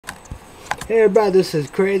Hey everybody, this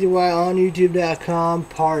is CrazyWyatt on YouTube.com,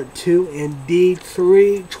 part 2, indeed,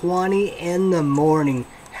 3:20 in the morning.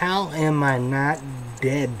 How am I not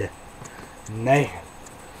dead? Man,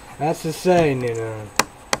 that's the saying, you know.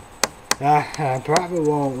 I probably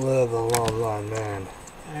won't live a long man.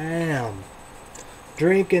 Damn.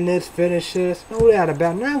 Drinking this, finish this, no doubt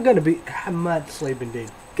about it. Now I'm gonna have much sleep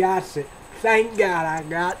indeed. Got it. Thank God I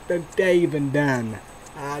got the Davin done.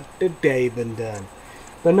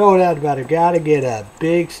 But no doubt about it, gotta get up.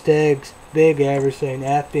 Big sticks, big everything,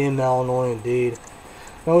 FM Illinois indeed.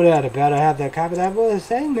 No doubt about it, have that copy. That was the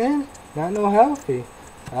same, man. Not no healthy.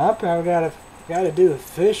 I probably gotta do a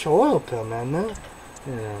fish oil pill, man. No,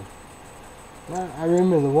 you know. I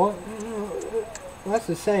remember the one, that's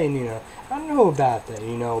the saying, you know. I know about that,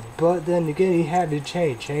 you know, but then again, he had to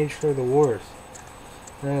change for the worse.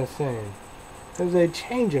 That's the saying. Because they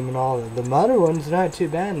change them and all that. The mother one's not too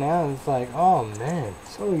bad now. It's like, oh man,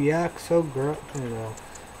 so yuck, so gross, you know.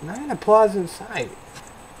 Not a pleasant sight,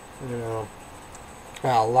 you know.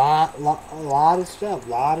 A lot of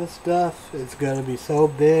stuff. It's gonna be so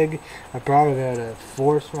big. I probably gotta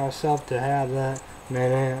force myself to have that.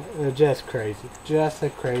 Man, it's just crazy. Just a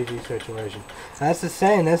crazy situation. That's the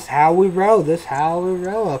saying. That's how we roll. This how we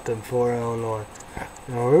roll up in 4 Illinois.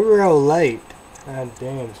 You know, we roll late. God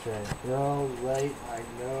damn straight. Roll late like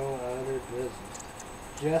no other business.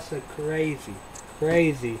 Just a crazy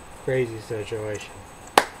situation.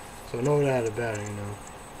 So no doubt about it, you know.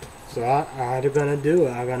 So I'm gonna do it.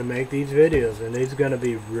 I'm gonna make these videos, and these gonna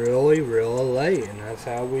be really late, and that's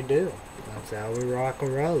how we do. That's how we rock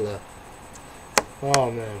and roll. Oh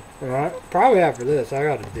man. Alright, probably after this, I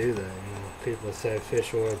gotta do that. You know, people say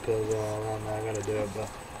fish oil pills. Oh, I'm not gonna do it, but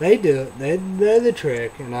they do it. They're the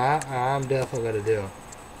trick, and I'm definitely gonna do it.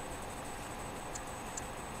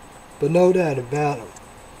 But no doubt about it.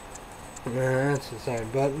 Man, that's the same.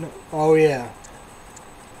 But no, oh yeah.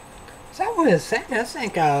 Is that what it's saying? I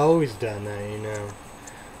think I always done that, you know.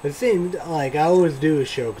 It seemed like I always do a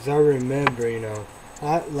show, because I remember, you know,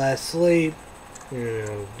 I last sleep, you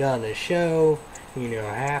know, done a show, you know,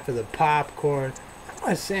 half of the popcorn. I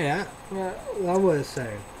wasn't saying, I wasn't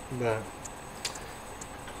saying, but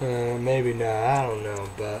maybe not, I don't know,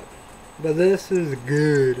 but this is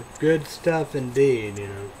good stuff indeed, you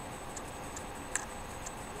know.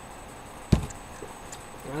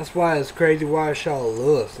 That's why it's CrazyWyatt Shaw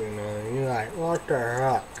Lewis, you know. You're like, what the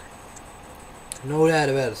heck? No doubt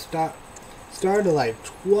about it. Started like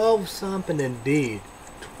 12 something indeed.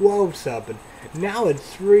 12 something. Now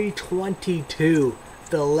it's 3:22.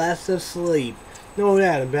 The less of sleep. No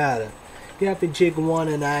doubt about it. Captain Chicken 1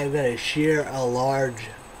 and I are gonna share a large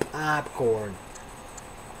popcorn.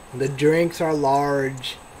 The drinks are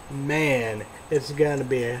large. Man, it's gonna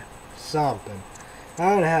be something.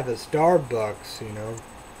 I'm gonna have a Starbucks, you know.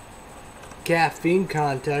 Caffeine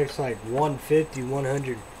contact's like 150,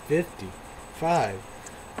 155.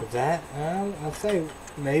 Is that? I'll say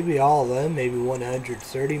maybe all of them, maybe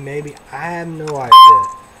 130, maybe. I have no idea.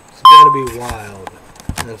 It's gonna be wild.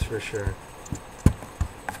 That's for sure.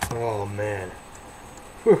 Oh man.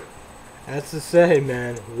 Whew. That's to say,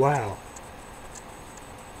 man. Wow.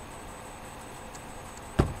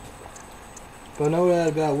 But no doubt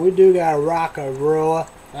about it, we do gotta rock and roll.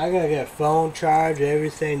 I gotta get phone charged,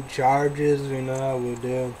 everything charges, you know how we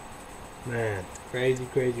do. Man, crazy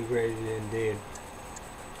indeed.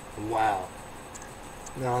 Wow.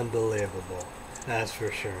 Unbelievable. That's for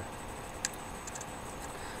sure.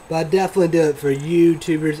 But I definitely do it for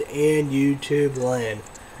YouTubers and YouTube land.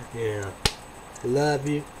 You know, love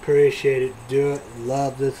you, appreciate it, do it,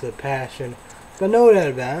 love this with passion. But no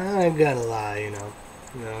doubt about it, I ain't gonna lie, you know.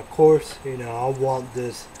 You know, of course, you know, I want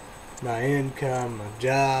this, my income, my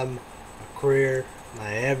job, my career,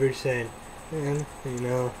 my everything, and, you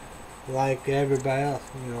know, like everybody else,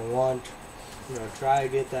 you know, try to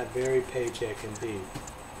get that very paycheck indeed.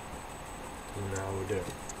 You know, we do.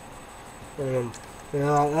 You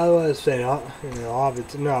know, I was saying, you know,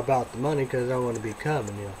 obviously not about the money, because I want to be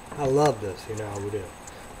coming, you know. I love this, you know how we do.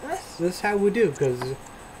 That's how we do, because,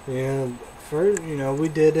 you know, first, you know, we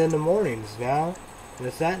did in the mornings, now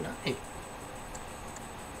it's at night.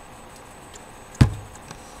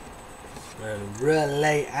 And real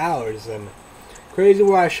late hours, and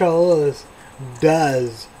CrazyWyatt Shaw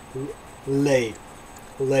does late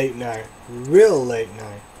night, real late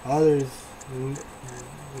night. Others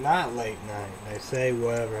not late night. They say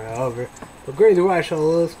whatever, however, but CrazyWyatt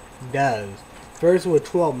Shaw does. First with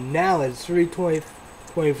 12, now it's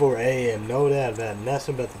 3:24 a.m. No doubt about it.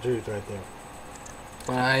 Nothing but the truth right there.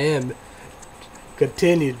 I am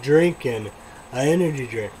continue drinking an energy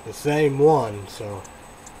drink, the same one, so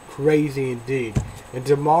crazy indeed. And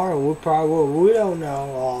tomorrow we don't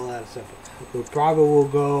know all that stuff. We probably will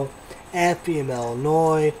go FM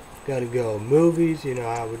Illinois. Gotta go movies, you know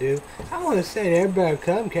how we do. I want to say everybody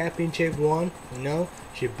come, Caffeine Chip 1, you know,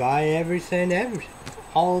 should buy everything,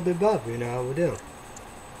 all of the above, you know how we do.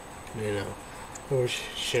 You know, or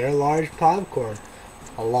share a large popcorn,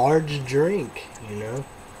 a large drink, you know.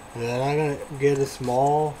 And then I'm gonna get a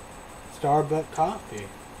small Starbucks coffee.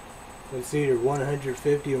 It's either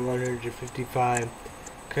 150 or 155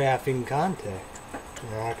 caffeine content. You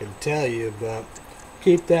know, I can tell you, but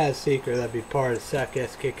keep that a secret. That'd be part of the Suck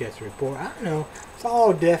Ass Kick Ass report. I don't know. It's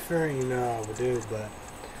all different, you know how we do, but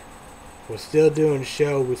we're still doing the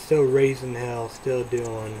show. We're still raising hell. Still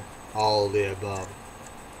doing all of the above.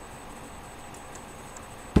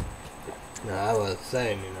 No, I was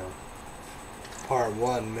saying, you know, part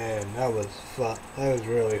 1, man, that was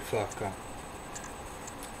really fucked up.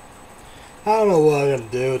 I don't know what I'm gonna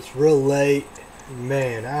do. It's real late.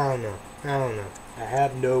 Man, I don't know. I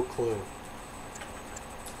have no clue.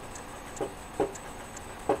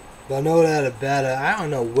 But I know that about it. I don't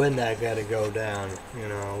know when that gotta go down. You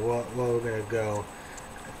know, what we're gonna go.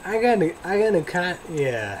 I gotta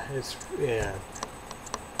yeah.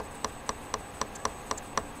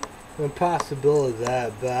 The possibility of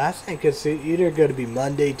that, but I think it's either going to be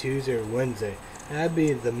Monday, Tuesday, or Wednesday. That'd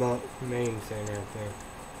be the main thing, I think.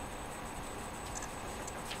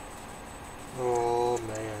 Oh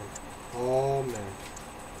man, oh man.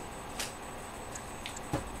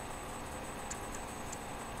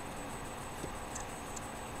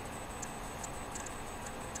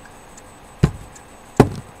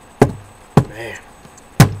 Man.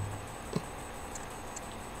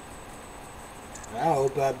 I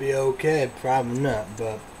hope I'd be okay. Probably not,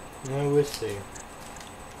 but we'll see.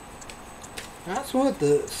 That's what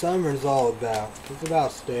the summer's all about. It's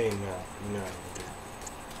about staying up, you know.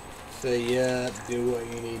 Say do what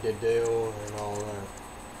you need to do, and all that.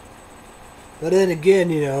 But then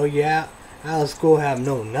again, you know, out of school have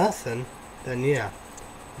nothing, then yeah.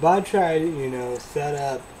 But I try to, you know, set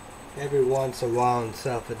up every once in a while and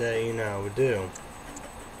stuff that, you know, we do.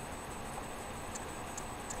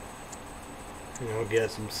 You know, get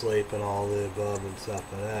some sleep and all the above and stuff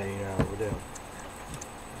like that, you know, we do.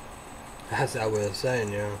 That's that way of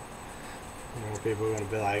saying, you know. You know, people are going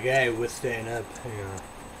to be like, hey, we're staying up, you know.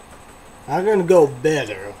 I'm going to go bed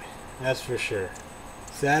early, that's for sure.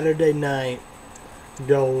 Saturday night,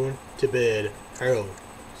 going to bed early.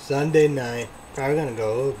 Sunday night, probably going to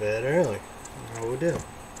go to bed early. You know, we do.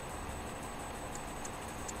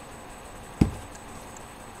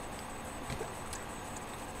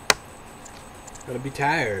 Gonna be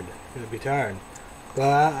tired.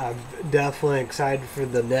 But I'm definitely excited for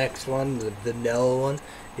the next one, the vanilla one.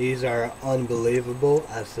 These are unbelievable,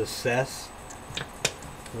 a success.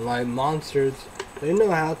 Like Monsters, they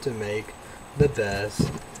know how to make the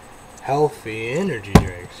best healthy energy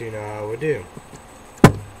drinks. You know how we do.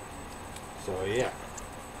 So yeah.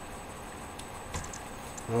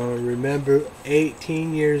 Remember,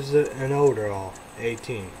 18 years and older, all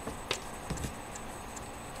 18.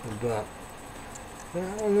 But I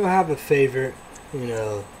don't have a favorite, you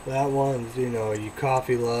know. That one's, you know, you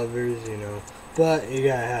coffee lovers, you know. But you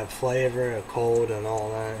gotta have flavor, a cold, and all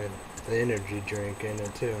that, and the energy drink in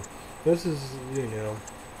it too. This is, you know,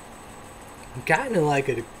 kind of like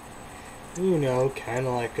a, you know, kind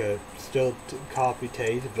of like a still coffee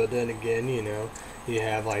taste, but then again, you know, you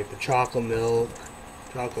have like the chocolate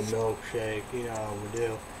milkshake, you know how we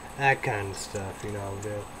do, that kind of stuff, you know how we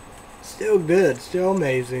do. Still good, still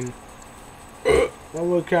amazing. I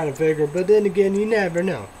would kind of figure, but then again, you never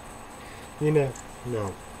know. You know,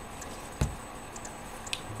 no.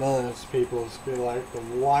 But people feel like the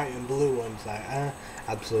white and blue ones, like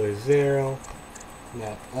absolutely zero. And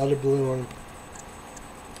that other blue one,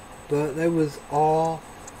 but they was all,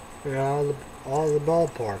 you know, all the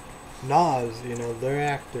ballpark. Nas, you know, they're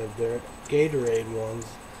active. They're Gatorade ones,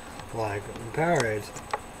 like Powerades.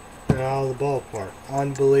 They're all the ballpark.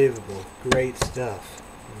 Unbelievable, great stuff.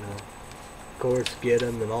 You know. Of course, get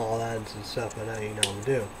them and all that and stuff like that, you know, we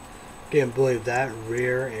do. Can't believe that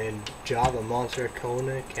rare and Java Monster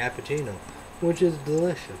Kona Cappuccino, which is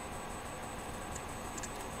delicious.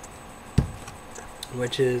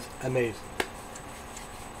 Which is amazing.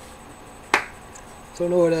 So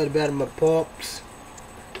know that about my pups.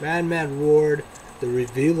 Mad Ward, the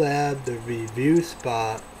review lab, the review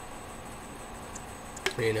spot.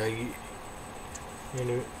 You know, you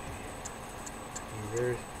know,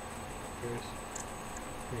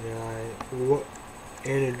 what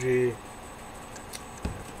energy,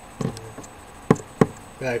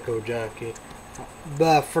 Baco Junkie.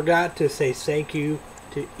 But I forgot to say thank you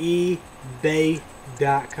to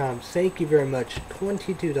eBay.com. Thank you very much.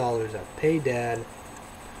 $22. I paid Dad.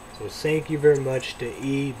 So thank you very much to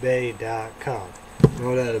eBay.com.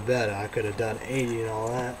 No doubt about it. I could have done 80 and all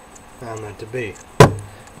that. Not meant to be.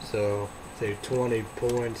 So say 20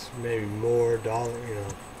 points, maybe more dollar, you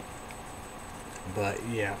know. But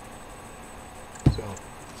yeah. So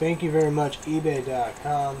thank you very much,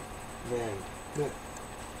 eBay.com. Man, you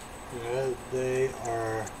know, they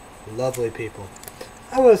are lovely people.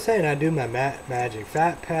 I was saying I do my Magic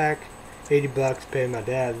Fat Pack, 80 bucks, paid my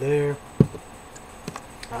dad there.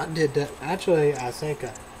 I did that. Actually, I think,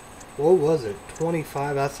 what was it,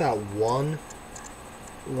 25? I thought one,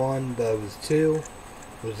 but it was two.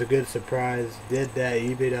 It was a good surprise. Did that,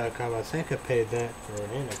 eBay.com. I think I paid that for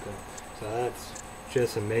Hanukkah. So that's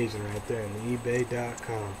just amazing right there. And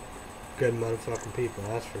eBay.com. Good motherfucking people,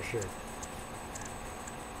 that's for sure.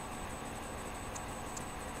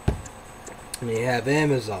 And you have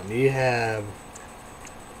Amazon. You have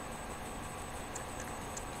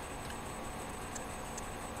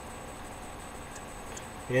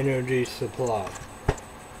Energy Supply.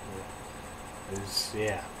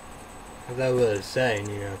 Yeah. As I was saying,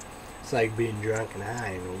 you know, it's like being drunk and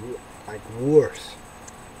high, you know, like worse.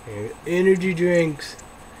 You know, energy drinks,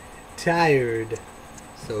 tired,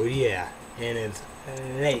 so yeah, and it's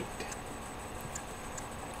late.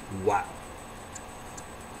 Wow.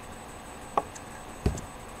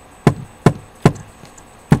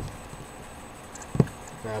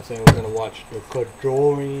 Now I'm saying we're gonna watch the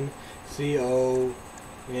Conjuring, Conjuing.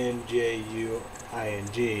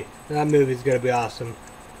 That movie's gonna be awesome.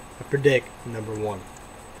 I predict #1.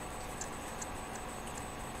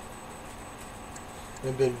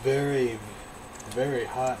 It's been very, very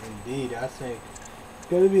hot indeed. I think it's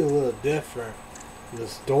gonna be a little different. The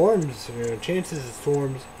storms, you know, chances of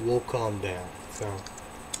storms will calm down. So,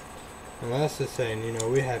 and that's the thing. You know,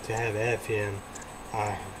 we have to have FM.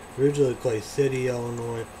 I originally Clay City,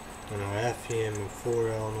 Illinois, and FM in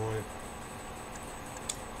Florida, Illinois.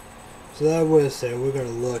 So that would say we're going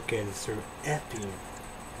to look into FM.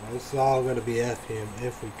 It's all going to be FM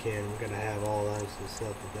if we can. We're going to have all that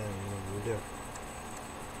stuff today. You know, we do.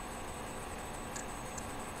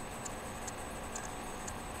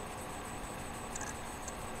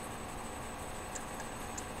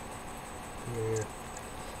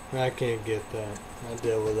 Yeah. I can't get that. I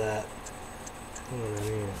deal with that. You know what I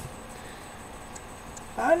mean?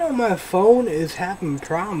 I know my phone is having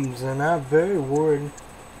problems and I'm very worried.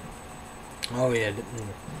 Oh yeah,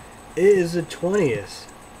 it is the 20th.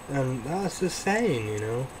 And that's the saying, you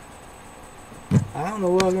know. I don't know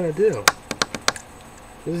what I'm going to do.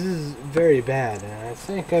 This is very bad. And I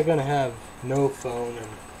think I'm going to have no phone and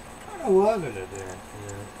I don't know what I'm going to do. You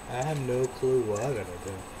know? I have no clue what I'm going to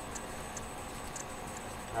do.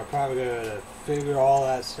 I'm probably going to figure all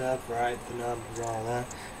that stuff, write the numbers, all that,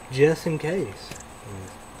 just in case.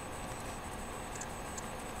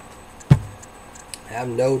 I have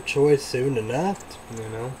no choice soon enough, you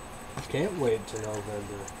know. I can't wait till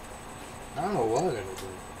November. I don't know what I'm going to do.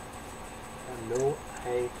 I have no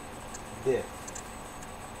idea.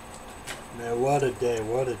 Man, what a day,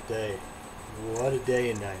 what a day. What a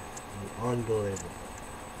day and night. Unbelievable.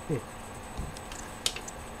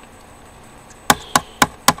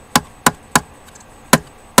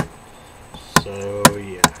 So,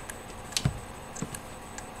 yeah.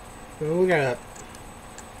 Well, we got,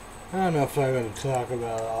 I don't know if I'm going to talk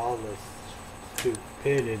about all this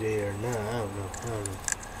stupidity or not. I don't know.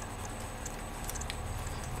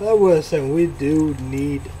 But I was saying we do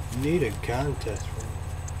need a contest for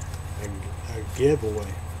a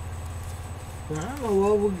giveaway. Well, I don't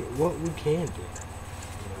know what we can do.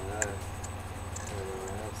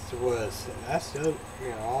 That's you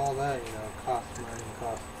know, all that, you know, costs money,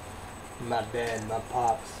 costs my dad, my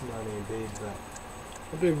pops money indeed, but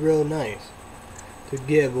it'd be real nice to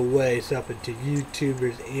give away something to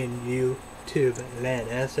YouTubers in YouTube land.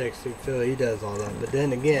 SXC Phil, he does all that, but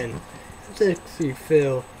then again, SXC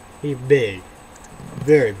Phil, he big,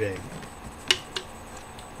 very big,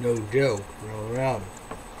 no joke, real around.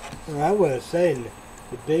 And I was saying,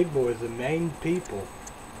 the big boys, the main people.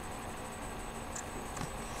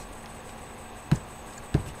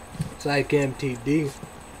 It's like MTD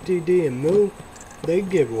and Moo, they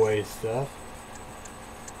give away stuff.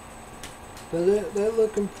 But they're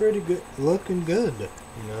looking pretty good,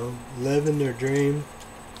 you know, living their dream.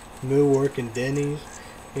 Moo working Denny's,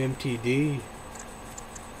 MTD,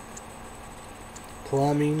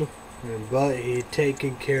 plumbing, but he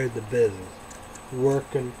taking care of the business.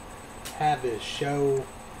 Working, have his show,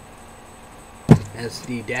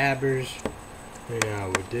 SD Dabbers, you know how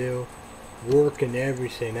we do. Working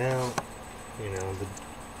everything out, you know, the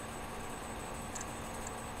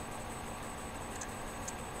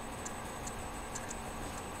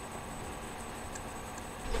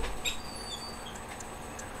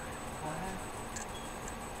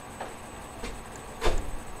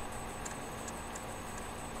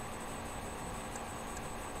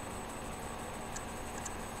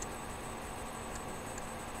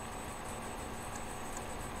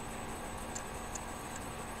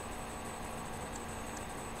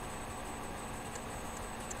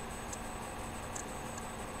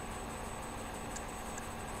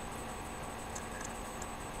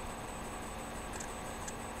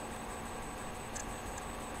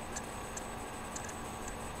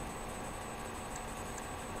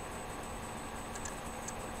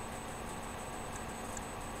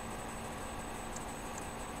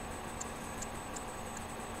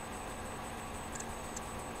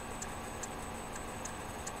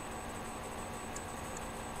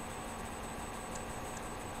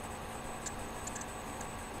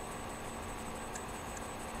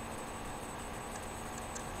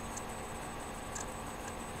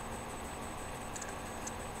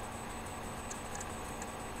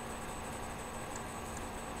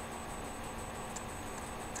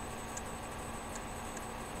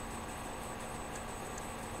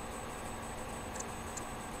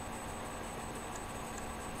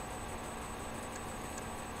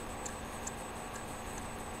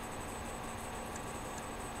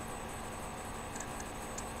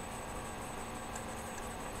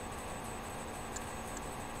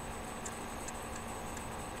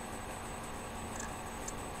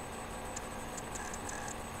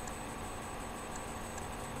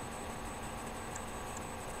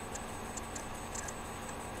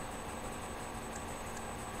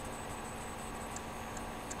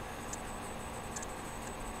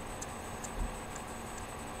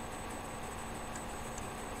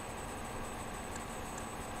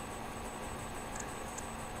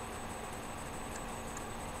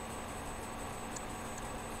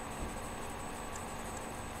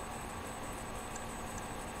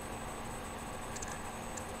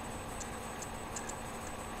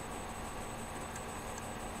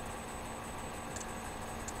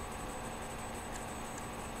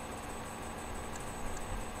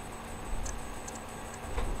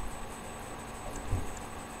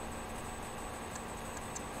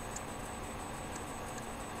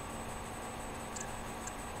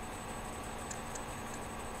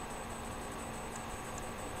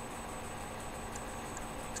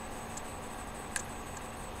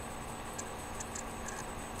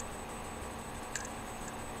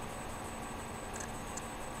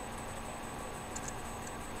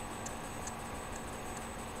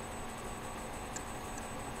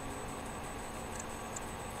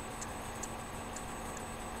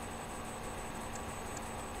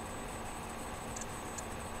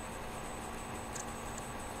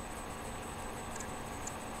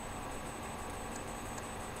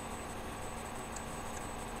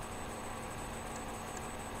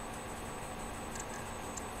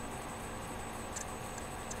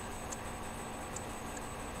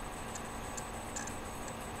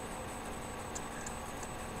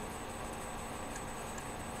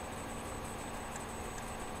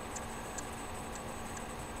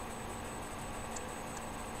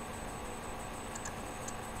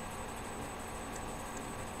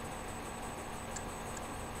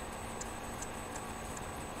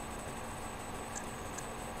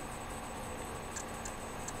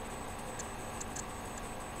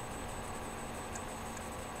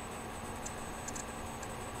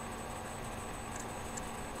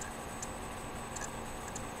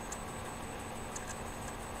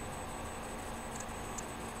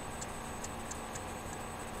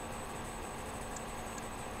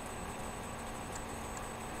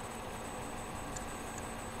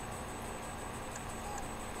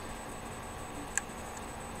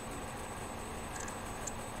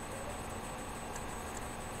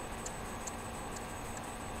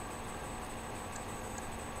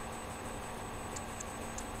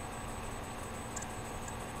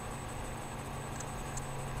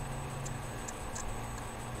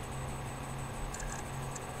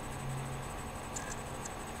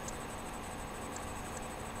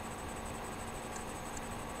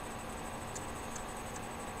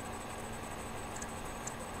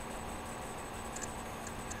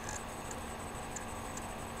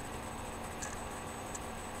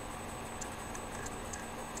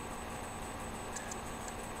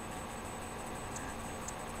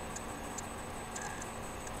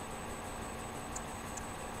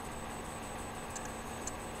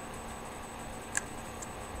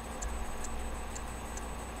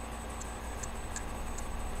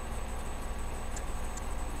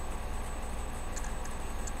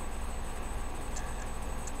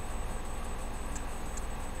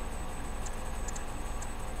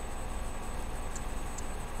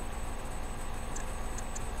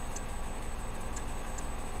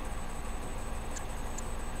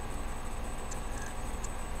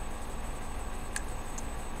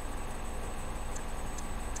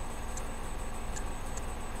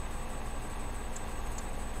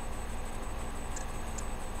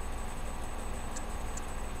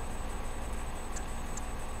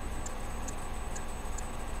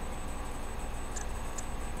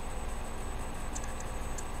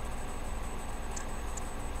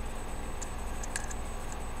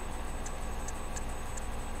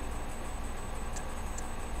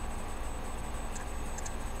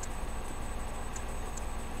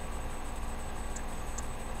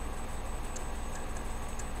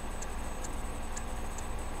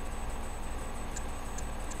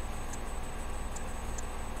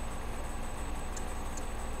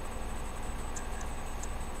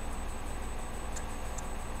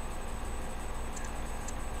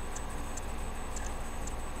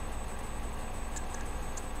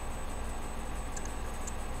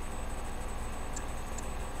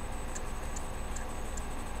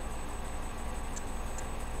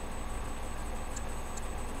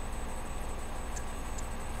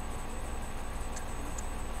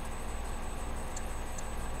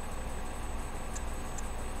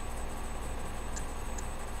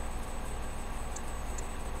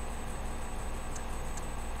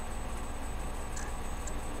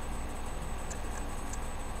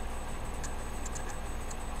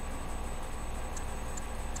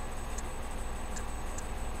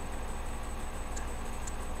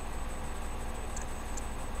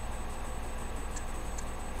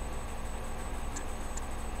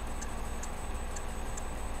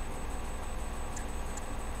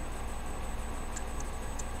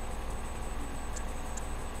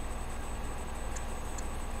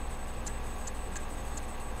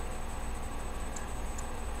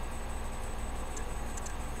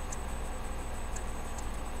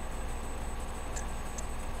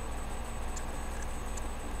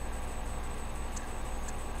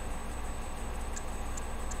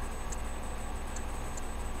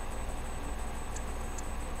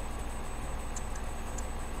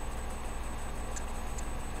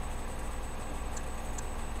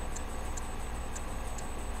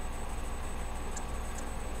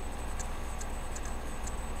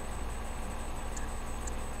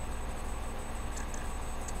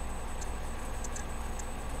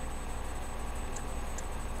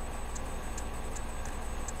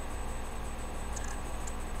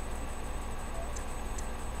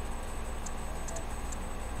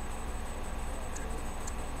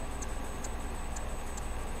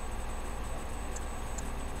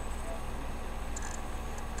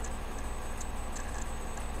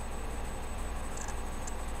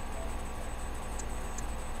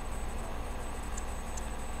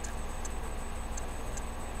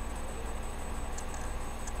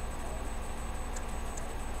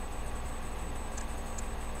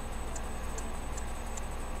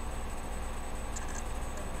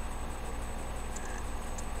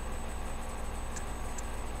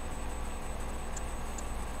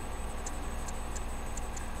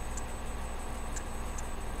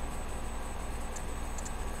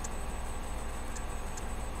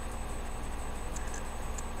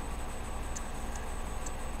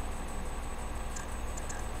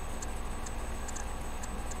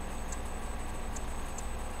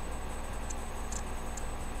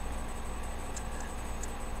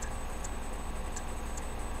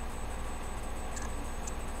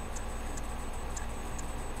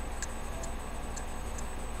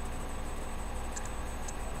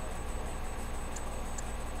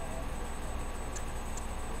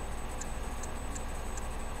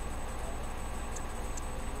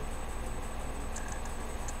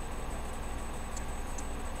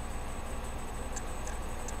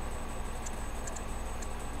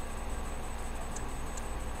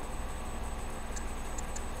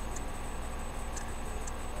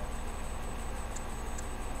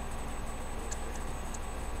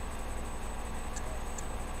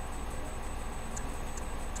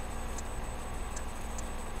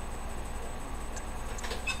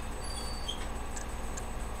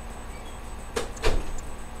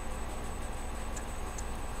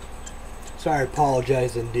Sorry,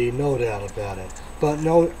 apologize indeed, no doubt about it. But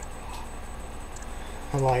no,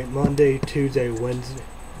 like Monday, Tuesday, Wednesday.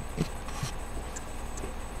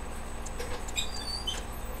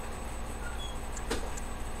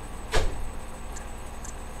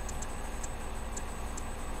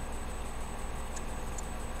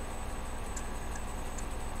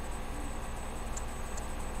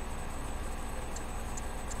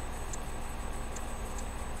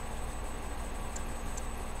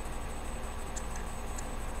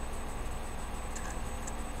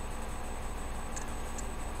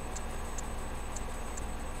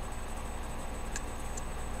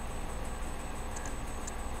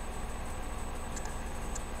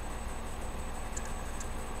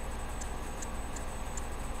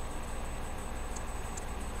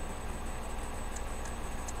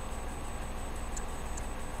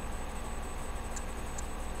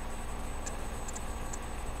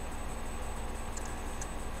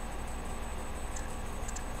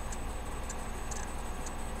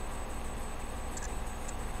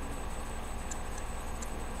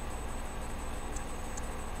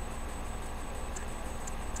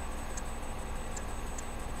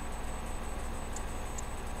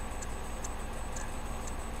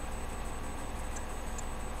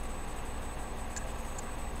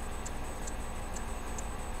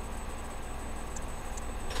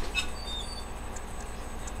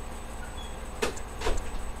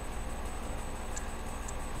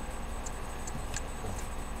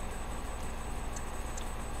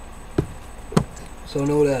 So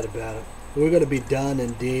no doubt about it. We're gonna be done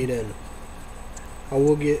indeed, and I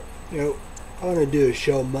will get, I'm gonna do a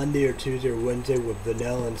show Monday or Tuesday or Wednesday with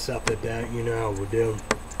vanilla and stuff like that. You know how we do.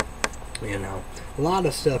 A lot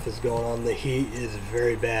of stuff is going on. The heat is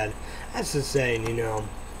very bad. That's the saying,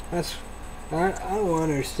 That's I don't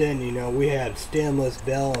understand. We had stimulus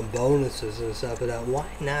bill and bonuses and stuff like that. Why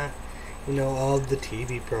not? Of the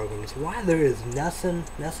TV programs. Why there is nothing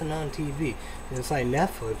on TV? It's like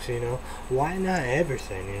Netflix, Why not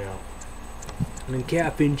everything, I mean,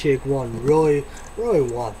 Caffeine Chick 1 really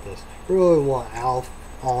want this. Really want Alf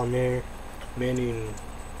on there. Meaning,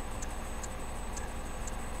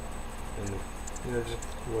 just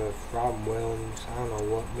with Robin Williams, I don't know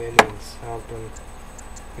what means something,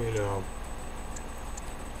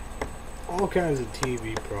 all kinds of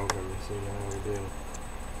TV programs, how we do.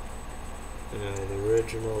 The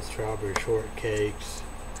original Strawberry Shortcakes,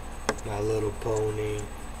 My Little Pony,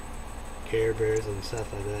 Care Bears and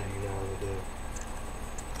stuff like that, how we do.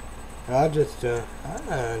 I just, I'm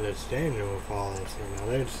not understanding with all this,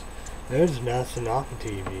 there's nothing on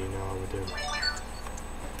TV, how we do.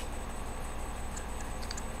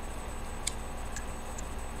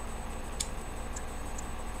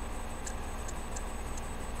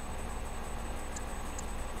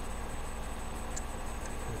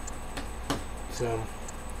 So,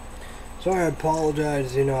 sorry, I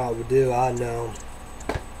apologize, how we do, I know,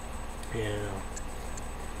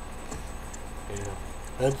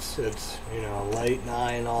 it's late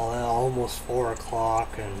night and all that, almost 4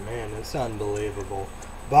 o'clock, and man, it's unbelievable,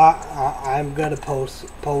 but I'm gonna post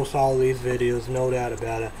all these videos, no doubt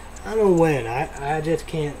about it. I don't know when, I just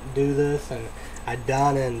can't do this, and I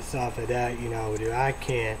done it and stuff like that, we do, I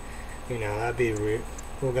can't, that'd be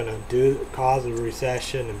we're gonna cause a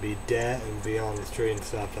recession and be dead and be on the street and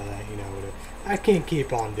stuff like that, I can't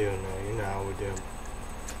keep on doing that, how we do.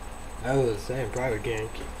 I was saying, probably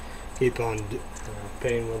can't keep on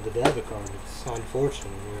paying with the debit card. It's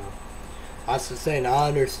unfortunate, That's the saying. I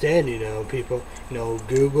understand, people,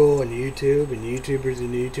 Google and YouTube and YouTubers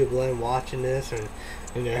in YouTube land watching this, and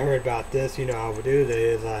they heard about this, how we do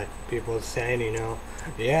this, like people saying,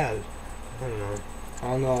 yeah, I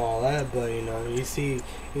don't know all that, but you see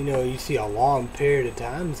a long period of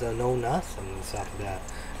time, so know nothing and stuff like that.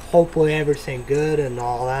 Hopefully everything good and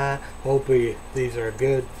all that. Hopefully these are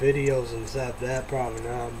good videos and stuff like that. Probably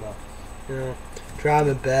not, but try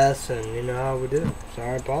my best, and how we do.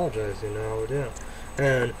 Sorry, I apologize. How we do,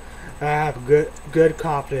 and I have good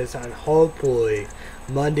confidence on hopefully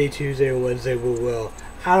Monday, Tuesday, Wednesday we will.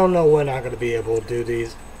 I don't know when I'm gonna be able to do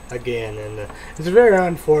these again, and it's very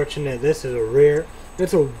unfortunate. This is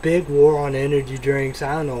it's a big war on energy drinks.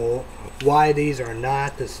 I don't know why these are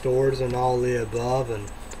not the stores and all the above, and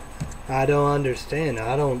I don't understand.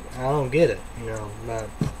 I don't get it, but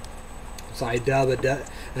it's like Dub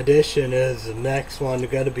Edition is the next one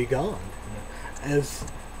going to be gone. It's,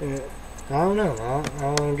 I don't know.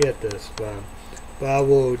 I don't get this, but I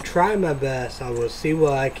will try my best. I will see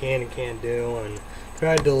what I can and can't do, and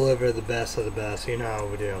try to deliver the best of the best. How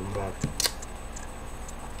we do, but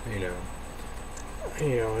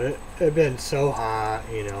you know, it been so hot,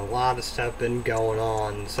 you know, a lot of stuff been going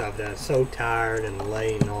on and stuff that's so tired and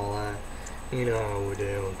late and all that. You know how we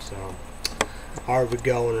do, so are we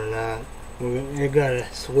going or not? We're gonna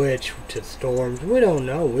switch to storms. We don't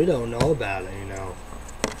know. We don't know about it, you know.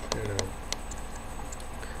 You know.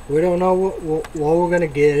 We don't know what we're gonna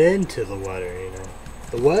get into the weather, you know.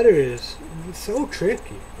 The weather is so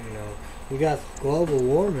tricky, you know. We got global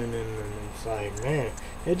warming and it's like, man,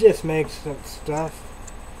 it just makes stuff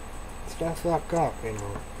fuck up, you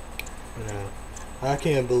know. You know. I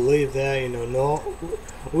can't believe that, you know. No,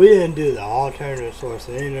 we didn't do the alternative source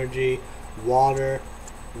of energy, water,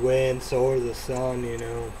 wind, solar, the sun, you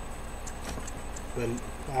know. But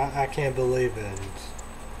I can't believe it.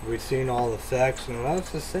 We've seen all the effects, and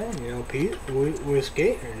that's the same, you know. We're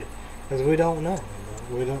scared because we don't know. You know?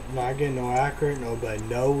 We don't not getting no accurate. Nobody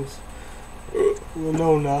knows. We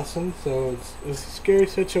know nothing, so it's a scary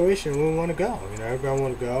situation. We want to go. You know, everybody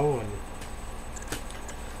want to go and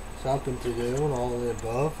something to do and all of the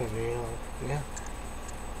above. I mean, yeah.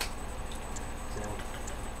 So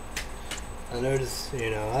I noticed, you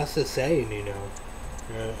know, that's the saying, you know.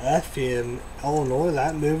 FPM, Illinois,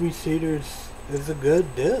 that movie theater is a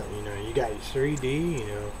good deal. You know, you got your 3D, you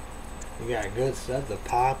know, you got good stuff. The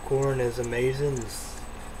popcorn is amazing.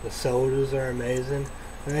 The sodas are amazing.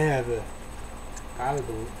 And they have a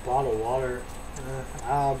bottle of water.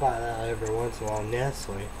 I'll buy that every once in a while.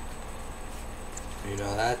 Nestle. You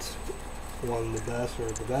know, that's one of the best,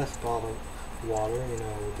 or the best bottled water, you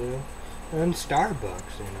know, we do. And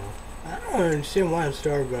Starbucks, you know. I don't understand why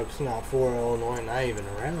Starbucks is not for Illinois, not even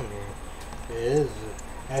around here. It is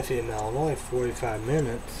in Illinois, 45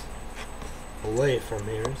 minutes away from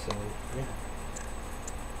here, so yeah.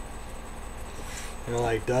 You know,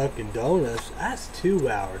 like Dunkin' Donuts, that's 2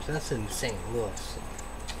 hours. That's in St. Louis.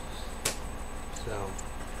 So,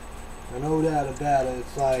 I know that about it.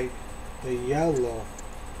 It's like the yellow.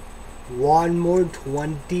 One more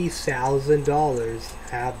 $20,000.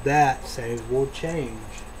 Have that. Things will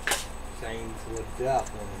change. Things will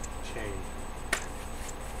definitely change.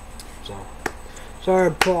 So, sorry, I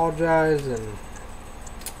apologize, and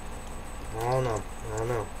I don't know. I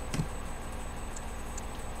know.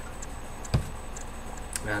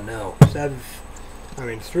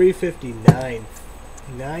 3:59,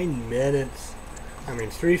 9 minutes.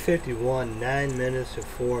 3:51, 9 minutes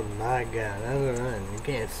before. My God, that's right. You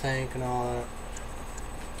can't think and all that.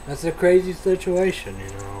 That's a crazy situation,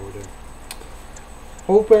 you know.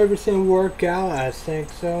 Hope everything work out. I think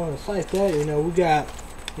so. It's like that, you know. We got,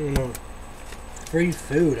 you know, free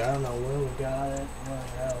food. I don't know where we got it.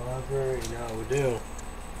 However, you know, we do.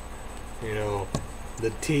 You know,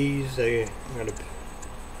 the teas, they got a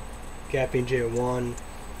Caffeine J 1.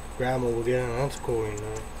 Grandma will get it. That's cool, you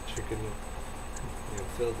know. She can, you know,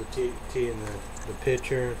 fill the tea in the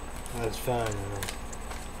pitcher. That's fine, you know.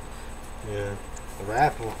 Yeah. The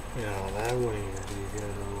raffle, you know, that wouldn't even be good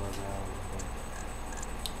or whatnot.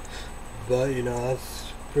 But, you know,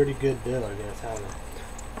 that's a pretty good deal, I guess, I don't know.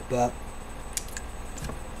 But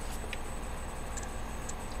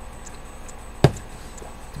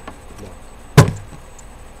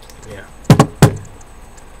yeah.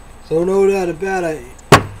 So no doubt about it.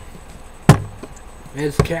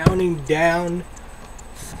 It's counting down.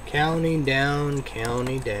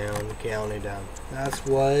 That's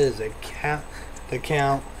what it is. The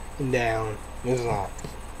countdown is on.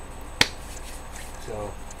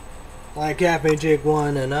 So, like Cafe Jake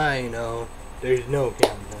 1 and I, you know, there's no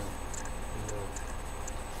countdown.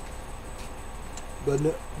 You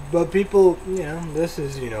know. But people, you know, this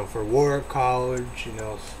is, you know, for work, college, you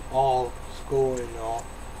know, all school and all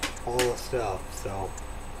the stuff. So,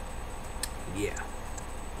 yeah.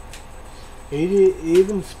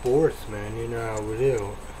 Even sports, man, you know how we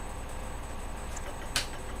do.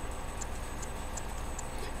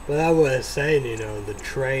 But I was saying, you know, the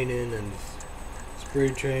training and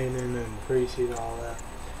spring training and preseason, all that.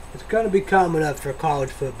 It's going to be coming up for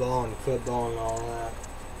college football and all that.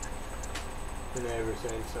 And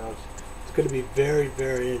everything, so it's going to be very,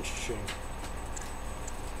 very interesting.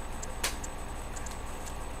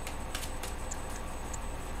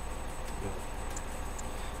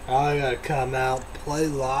 I gotta come out, play a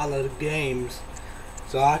lot of the games,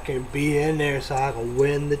 so I can be in there, so I can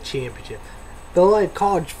win the championship. But like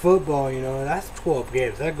college football, you know, that's 12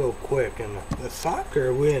 games. That go quick, and the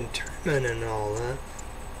soccer, we in tournament and all that.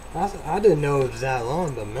 I didn't know it was that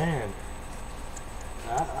long, but man,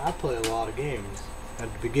 I play a lot of games.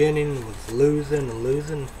 At the beginning, was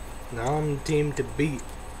losing. Now I'm the team to beat.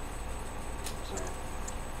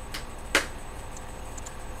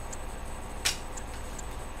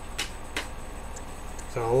 So.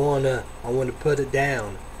 So I wanna put it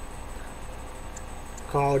down.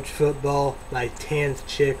 College football, like 10th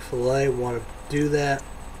Chick-fil-A, want to do that.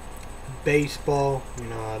 Baseball, you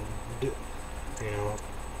know,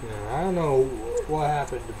 I don't know what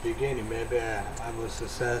happened at the beginning. Maybe I was a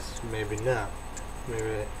success, maybe not.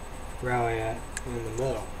 Maybe rally at in the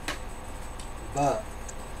middle. But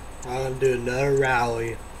I'm gonna do another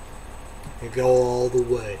rally and go all the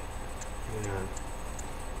way. You know,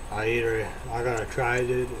 I gotta try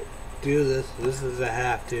to do this. This is a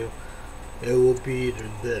have to. It will be either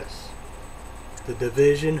this, the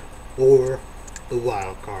division, or the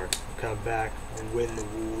wild card. Come back and win the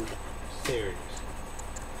World Series.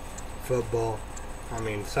 Football,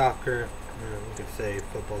 soccer. You can say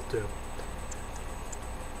football too.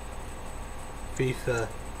 FIFA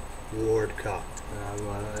World Cup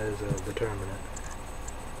is a determinant.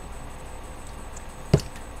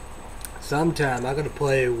 Sometime I'm gonna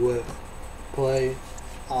play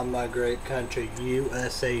on my great country,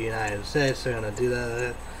 USA, United States. They're gonna do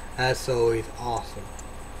that. That's always awesome.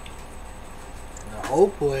 Now,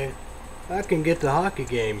 hopefully, I can get the hockey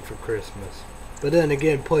game for Christmas. But then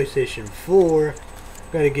again, PlayStation 4,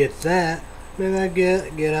 gotta get that. Maybe I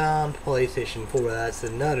get on PlayStation 4. That's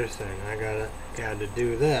another thing. I gotta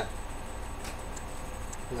do that.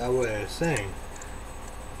 That way I was saying.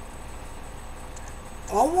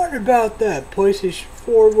 I wonder about that. PlayStation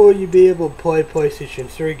 4, will you be able to play PlayStation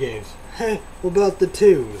 3 games? Hey, what about the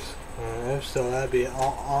 2s? If so, that'd be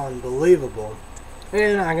unbelievable.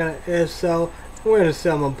 And if so, I'm gonna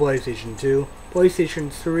sell my PlayStation 2.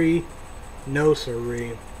 PlayStation 3, no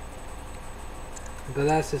siree. But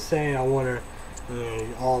that's the saying. I wonder,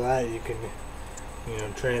 all that you can,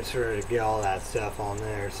 transfer to get all that stuff on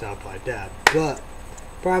there, stuff like that. But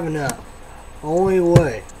probably not. Only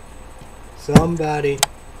way. Somebody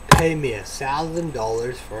pay me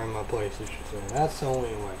 $1,000 for my PlayStation 2. That's the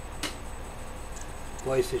only way.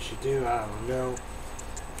 PlayStation 2, I don't know.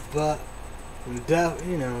 But,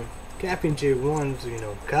 Captain J1's,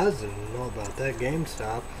 cousin, know about that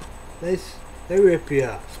GameStop. They rip you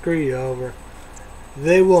up, screw you over.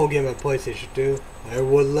 They won't give me a PlayStation 2. I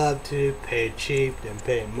would love to pay cheap and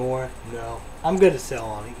pay more. No, I'm gonna sell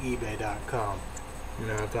on eBay.com.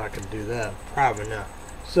 If I can do that, probably not.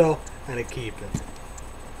 So, I'm gonna keep it.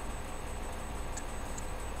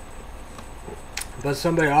 But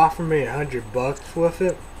somebody offered me $100 with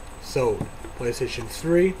it. Sold. PlayStation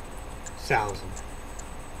 3, 1,000.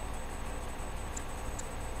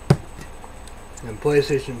 And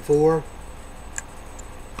PlayStation 4,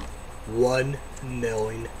 $1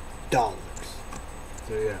 million. So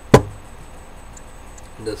yeah.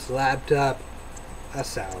 This laptop,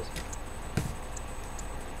 1,000.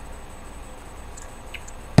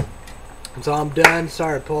 So I'm done.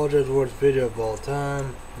 Sorry, apologize. Worst video of all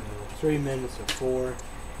time. 3 minutes and 4.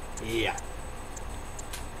 Yeah.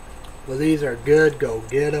 Well, these are good. Go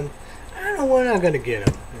get them. I don't know when I'm gonna get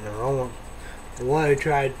them. I want to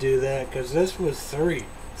try to do that because this was 3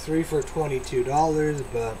 for $22,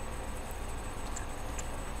 but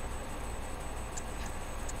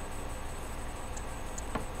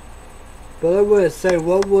I would say,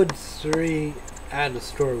 what would 3 at the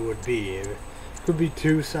store would be? It could be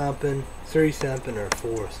 2 something, 3 something, or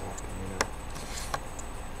 4 something.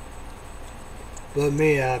 But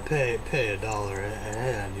me, I pay $1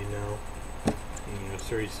 ahead,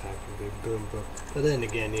 3 something, big boom boom. But then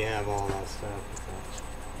again, you have all that stuff.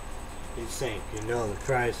 You think, the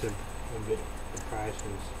price of the price is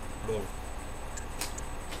more.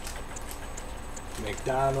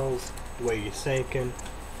 McDonald's, the way you're thinking.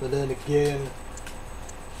 But then again,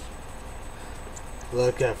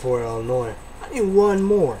 look at Fort Illinois. I need one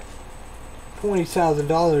more.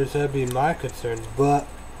 $20,000, that'd be my concern, but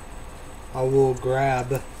I will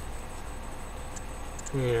grab,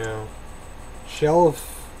 shell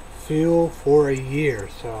fuel for a year.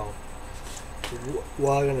 So,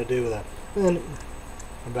 what am I gonna do with that? And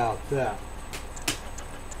about that.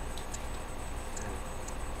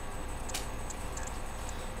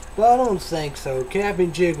 But I don't think so.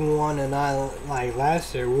 Captain Jig won, and like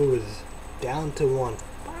last year, we was down to 1.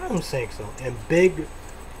 But I don't think so. And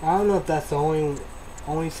I don't know if that's the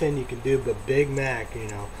only thing you can do, but Big Mac,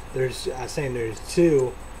 there's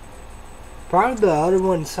 2. Probably the other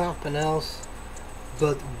one's something else,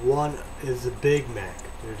 but one is a Big Mac.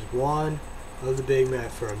 There's one of the Big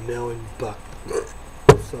Mac for $1 million.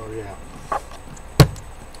 So yeah,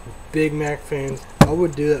 Big Mac fans, I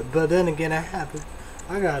would do that. But then again, I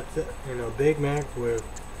got Big Mac with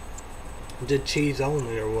the cheese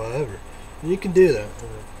only or whatever. You can do that.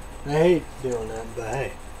 I hate doing that, but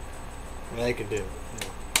hey, I can do it.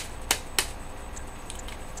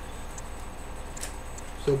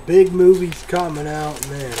 So big movies coming out,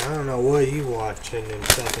 man. I don't know what you watching and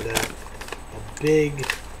stuff of that. A big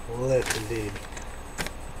list indeed.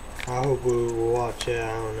 I hope we will watch it.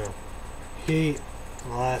 I don't know. Heat,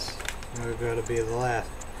 last. Are gonna be the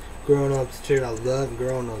last. Grown Ups 2. I love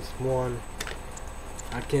Grown Ups 1.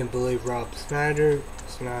 I can't believe Rob Snyder.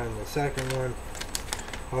 It's not in the second one.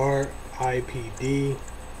 R.I.P.D.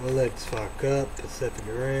 Let's Fuck Up. Pacific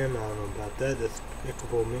Rim. I don't know about that.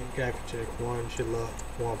 Despicable Me. Guy can check 1. Should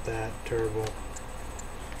want that. Turbo.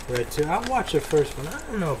 Red 2. I watched the first one. I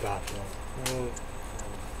don't know about that.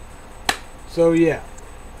 So yeah.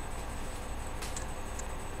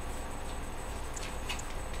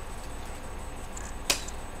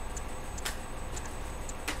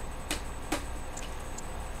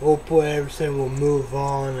 Hopefully everything will move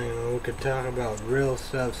on and we can talk about real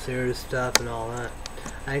stuff, serious stuff and all that.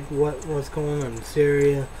 Like what's going on in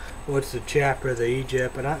Syria, what's the chapter of the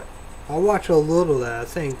Egypt, and I watch a little of that. I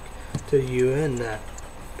think to you and that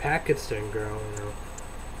Pakistan girl, you know.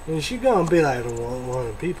 And she's gonna be like one of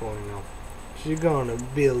the people, you know. She's gonna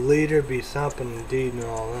be a leader, be something indeed and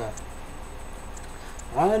all that.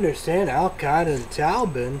 I understand Al-Qaeda and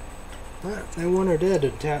Taliban. They want her dead.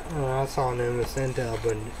 I saw an MSN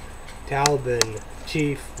Taliban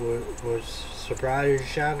chief was surprised as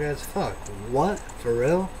shocked as fuck. What? For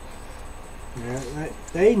real? Yeah,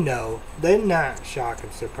 they know. They're not shocked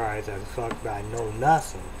and surprised as fuck, but I know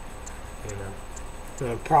nothing. You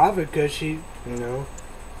know. Probably because she, you know,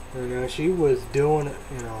 she was doing it,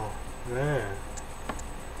 you know, man.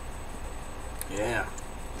 Yeah.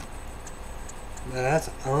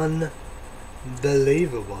 That's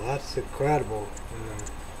unbelievable. That's incredible. You know.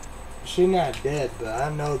 She's not dead, but I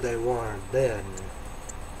know they want her dead.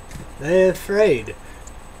 They're afraid.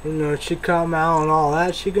 You know, she come out and all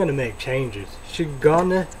that. She's gonna make changes. She's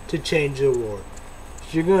gonna change the world.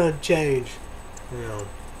 She's gonna change, you know,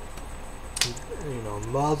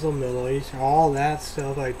 Muslim, Middle East, all that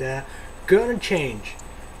stuff like that. Gonna change.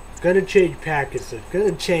 Gonna change Pakistan.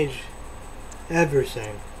 Gonna change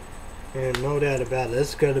everything. And no doubt about it,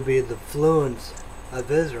 it's going to be the influence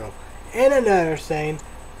of Israel. And another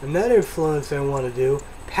influence they want to do,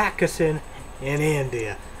 Pakistan and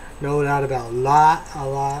India. No doubt about a lot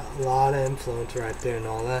of influence right there and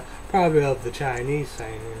all that. Probably of the Chinese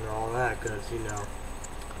thing and all that, because, you know,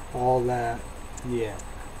 all that, yeah,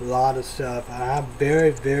 a lot of stuff. I'm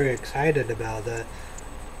very, very excited about that.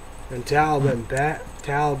 And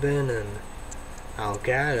Taliban and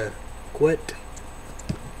Al-Qaeda quit.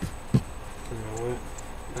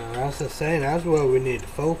 That's the saying. That's what we need to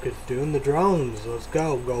focus. Doing the drones. Let's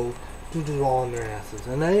go do on their asses.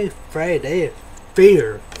 And they afraid. They are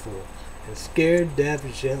fearful and scared, deaf,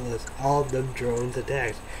 and shitless. All of them drones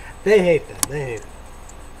attacks. They hate that. They hate it.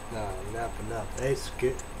 No, enough. They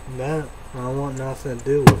scared. No, I don't want nothing to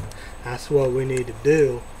do with it. That's what we need to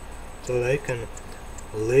do, so they can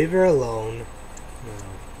leave her alone.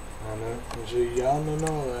 I know she's young and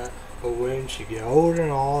all that. But when she get older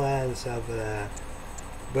and all that and stuff like that,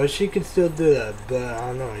 but she can still do that. But I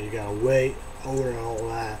don't know, you gotta wait, older and all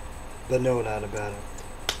that. But no doubt about it.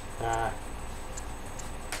 I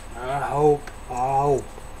hope. I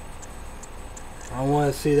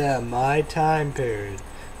want to see that in my time period,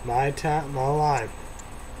 my life.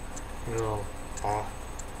 You know, our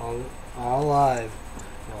life.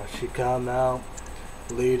 You know, she come out,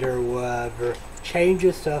 leader, whatever,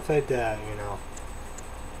 changes stuff like that. You know.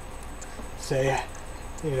 Say,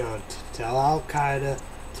 you know, tell Al-Qaeda,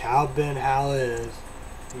 Taliban how it is,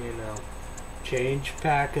 you know, change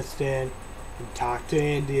Pakistan, and talk to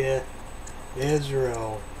India,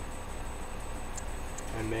 Israel,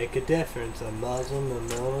 and make a difference of Muslim and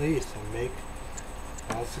Middle East, and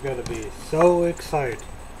that's going to be so exciting,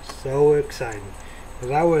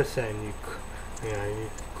 because I was saying, you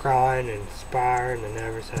crying and inspiring and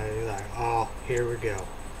everything, you're like, oh, here we go,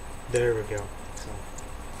 there we go. So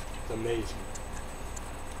amazing.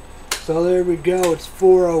 So there we go. It's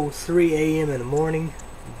 4:03 a.m. in the morning.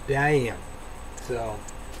 Damn. So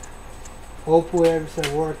hopefully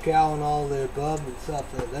everything work out and all the above and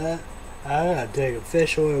stuff like that. I gotta take a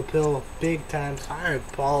fish oil pill big time. So I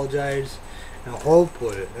apologize. And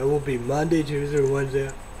hopefully it will be Monday, Tuesday,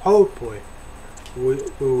 Wednesday. Hopefully we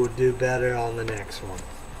will do better on the next one.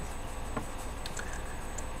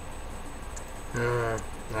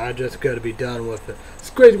 I just gotta be done with it. It's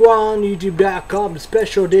CrazyWyatt on YouTube.com.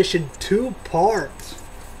 Special edition 2 parts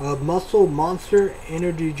of Muscle Monster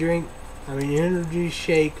energy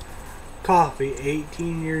shake coffee.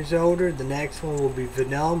 18 years older. The next one will be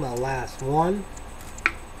vanilla, my last one.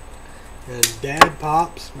 And my dad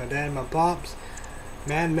and my pops.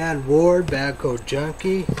 Madman Ward, Bad Code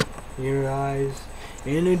Junkie. You guys.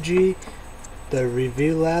 Energy, the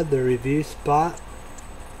review lab, the review spot.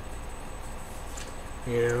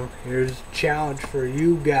 You know, here's a challenge for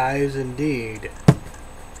you guys indeed.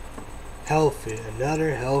 Healthy,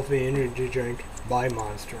 another healthy energy drink by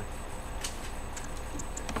Monster.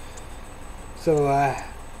 So,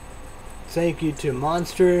 thank you to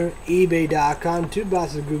Monster, eBay.com,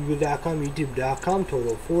 2bosses, Google.com, YouTube.com,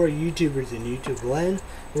 total 4 YouTubers in YouTube land.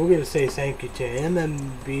 We're going to say thank you to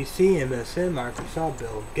MMBC, MSN, Microsoft,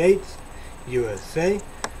 Bill Gates, USA.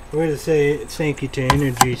 We're going to say thank you to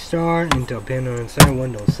Energy Star, Intel Panel Inside,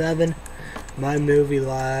 Windows 7, My Movie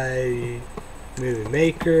Live, Movie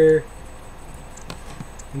Maker,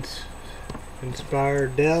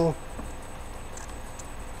 Inspired Dell.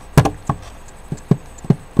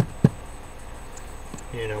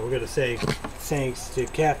 You know, we're going to say thanks to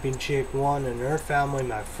Capping Chick 1 and her family,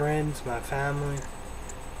 my friends, my family.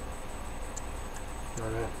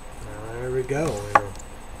 There we go. You know.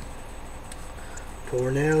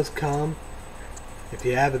 Tornadoes come. If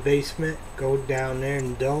you have a basement, go down there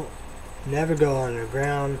and never go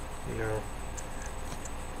underground. You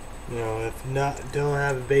know, if don't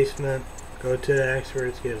have a basement, go to the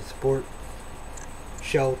experts, get a support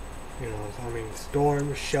shelter. You know, I mean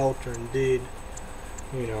storm shelter indeed.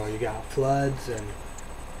 You know, you got floods and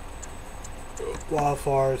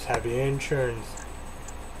wildfires, have your insurance,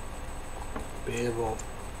 be able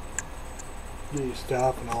to do your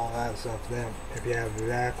stuff and all that stuff then. If you have to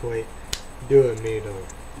evacuate, do it immediately.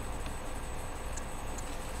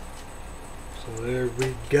 So there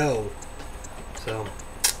we go. So,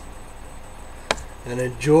 and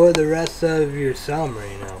enjoy the rest of your summer,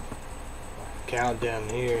 you know. Countdown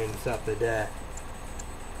here and stuff like that.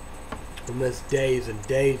 We miss days and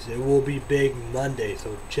days. It will be Big Monday,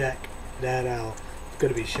 so check that out. It's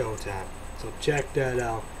going to be showtime, so check that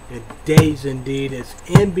out. And days indeed, it's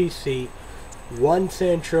NBC, 1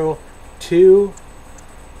 Central,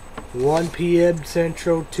 1 p.m.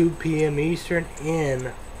 Central, 2 p.m. Eastern,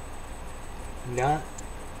 and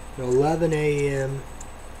 11 a.m.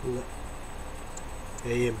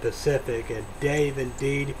 Pacific. And Dave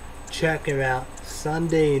indeed, check him out.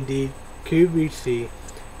 Sunday indeed, QVC.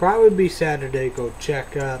 Probably be Saturday. Go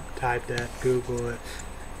check up, type that, Google it,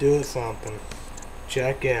 do it something.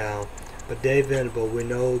 Check it out. But Dave Venable, we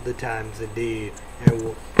know the times indeed.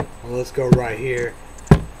 And let's go right here.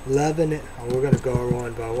 11. We're gonna go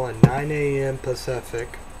one by one. 9 a.m.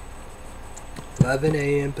 Pacific, 11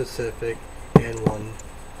 a.m. Pacific, and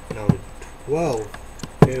 12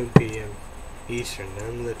 noon p.m. Eastern.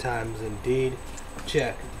 Them the times indeed.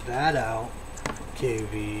 Check that out.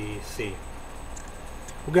 QVC.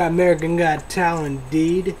 We got American Got Talent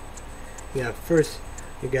indeed. We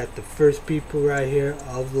got the first people right here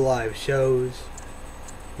of the live shows.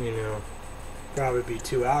 You know, probably be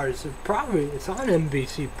 2 hours. It's on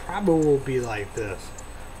NBC. Probably will be like this.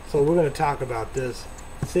 So we're gonna talk about this.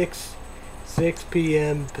 6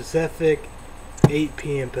 p.m. Pacific, 8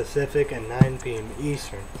 p.m. Pacific, and 9 p.m.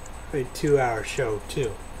 Eastern. A 2-hour show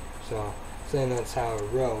too. So saying that's how it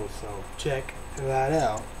rolls. So check that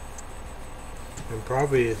out. And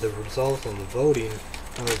probably the results and the voting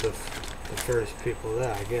are the first people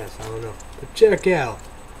there, I guess. I don't know. But check out.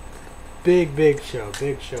 Big show.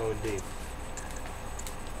 Big show indeed.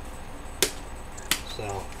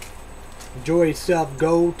 So, enjoy yourself.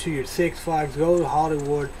 Go to your Six Flags. Go to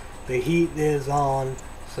Hollywood. The heat is on.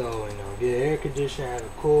 So, you know, get air conditioning. Have a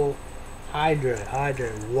cool. Hydrate.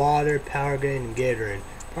 Water, Powerade, and Gatorade.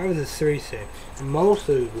 Probably the 3 things. And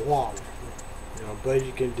mostly water. You know, but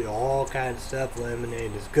you can do all kinds of stuff.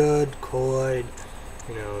 Lemonade is good, Kool-Aid,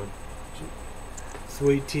 you know,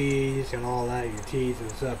 sweet teas and all that, your teas and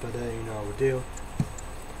stuff like that, you know what we do.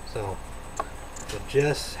 So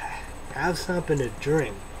just have something to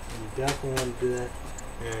drink. You definitely want to do that.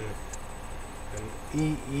 And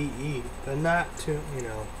eat, but not too,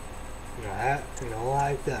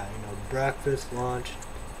 like that. You know, breakfast, lunch,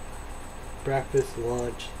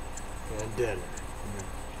 and dinner. You know.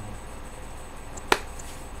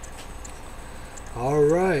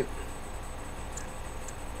 Alright.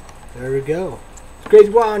 There we go. It's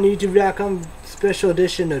CrazyWyatt on YouTube.com. Special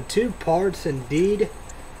edition of 2 parts indeed.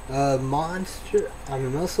 Monster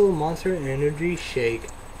Energy Shake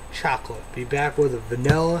Chocolate. Be back with a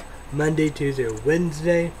vanilla Monday, Tuesday, or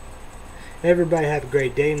Wednesday. Everybody have a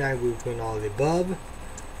great day, night, weekend, all of the above.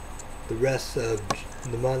 The rest of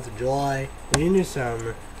the month of July and in the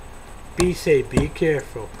summer. Be safe, be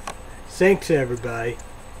careful. Thanks everybody.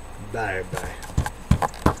 Bye.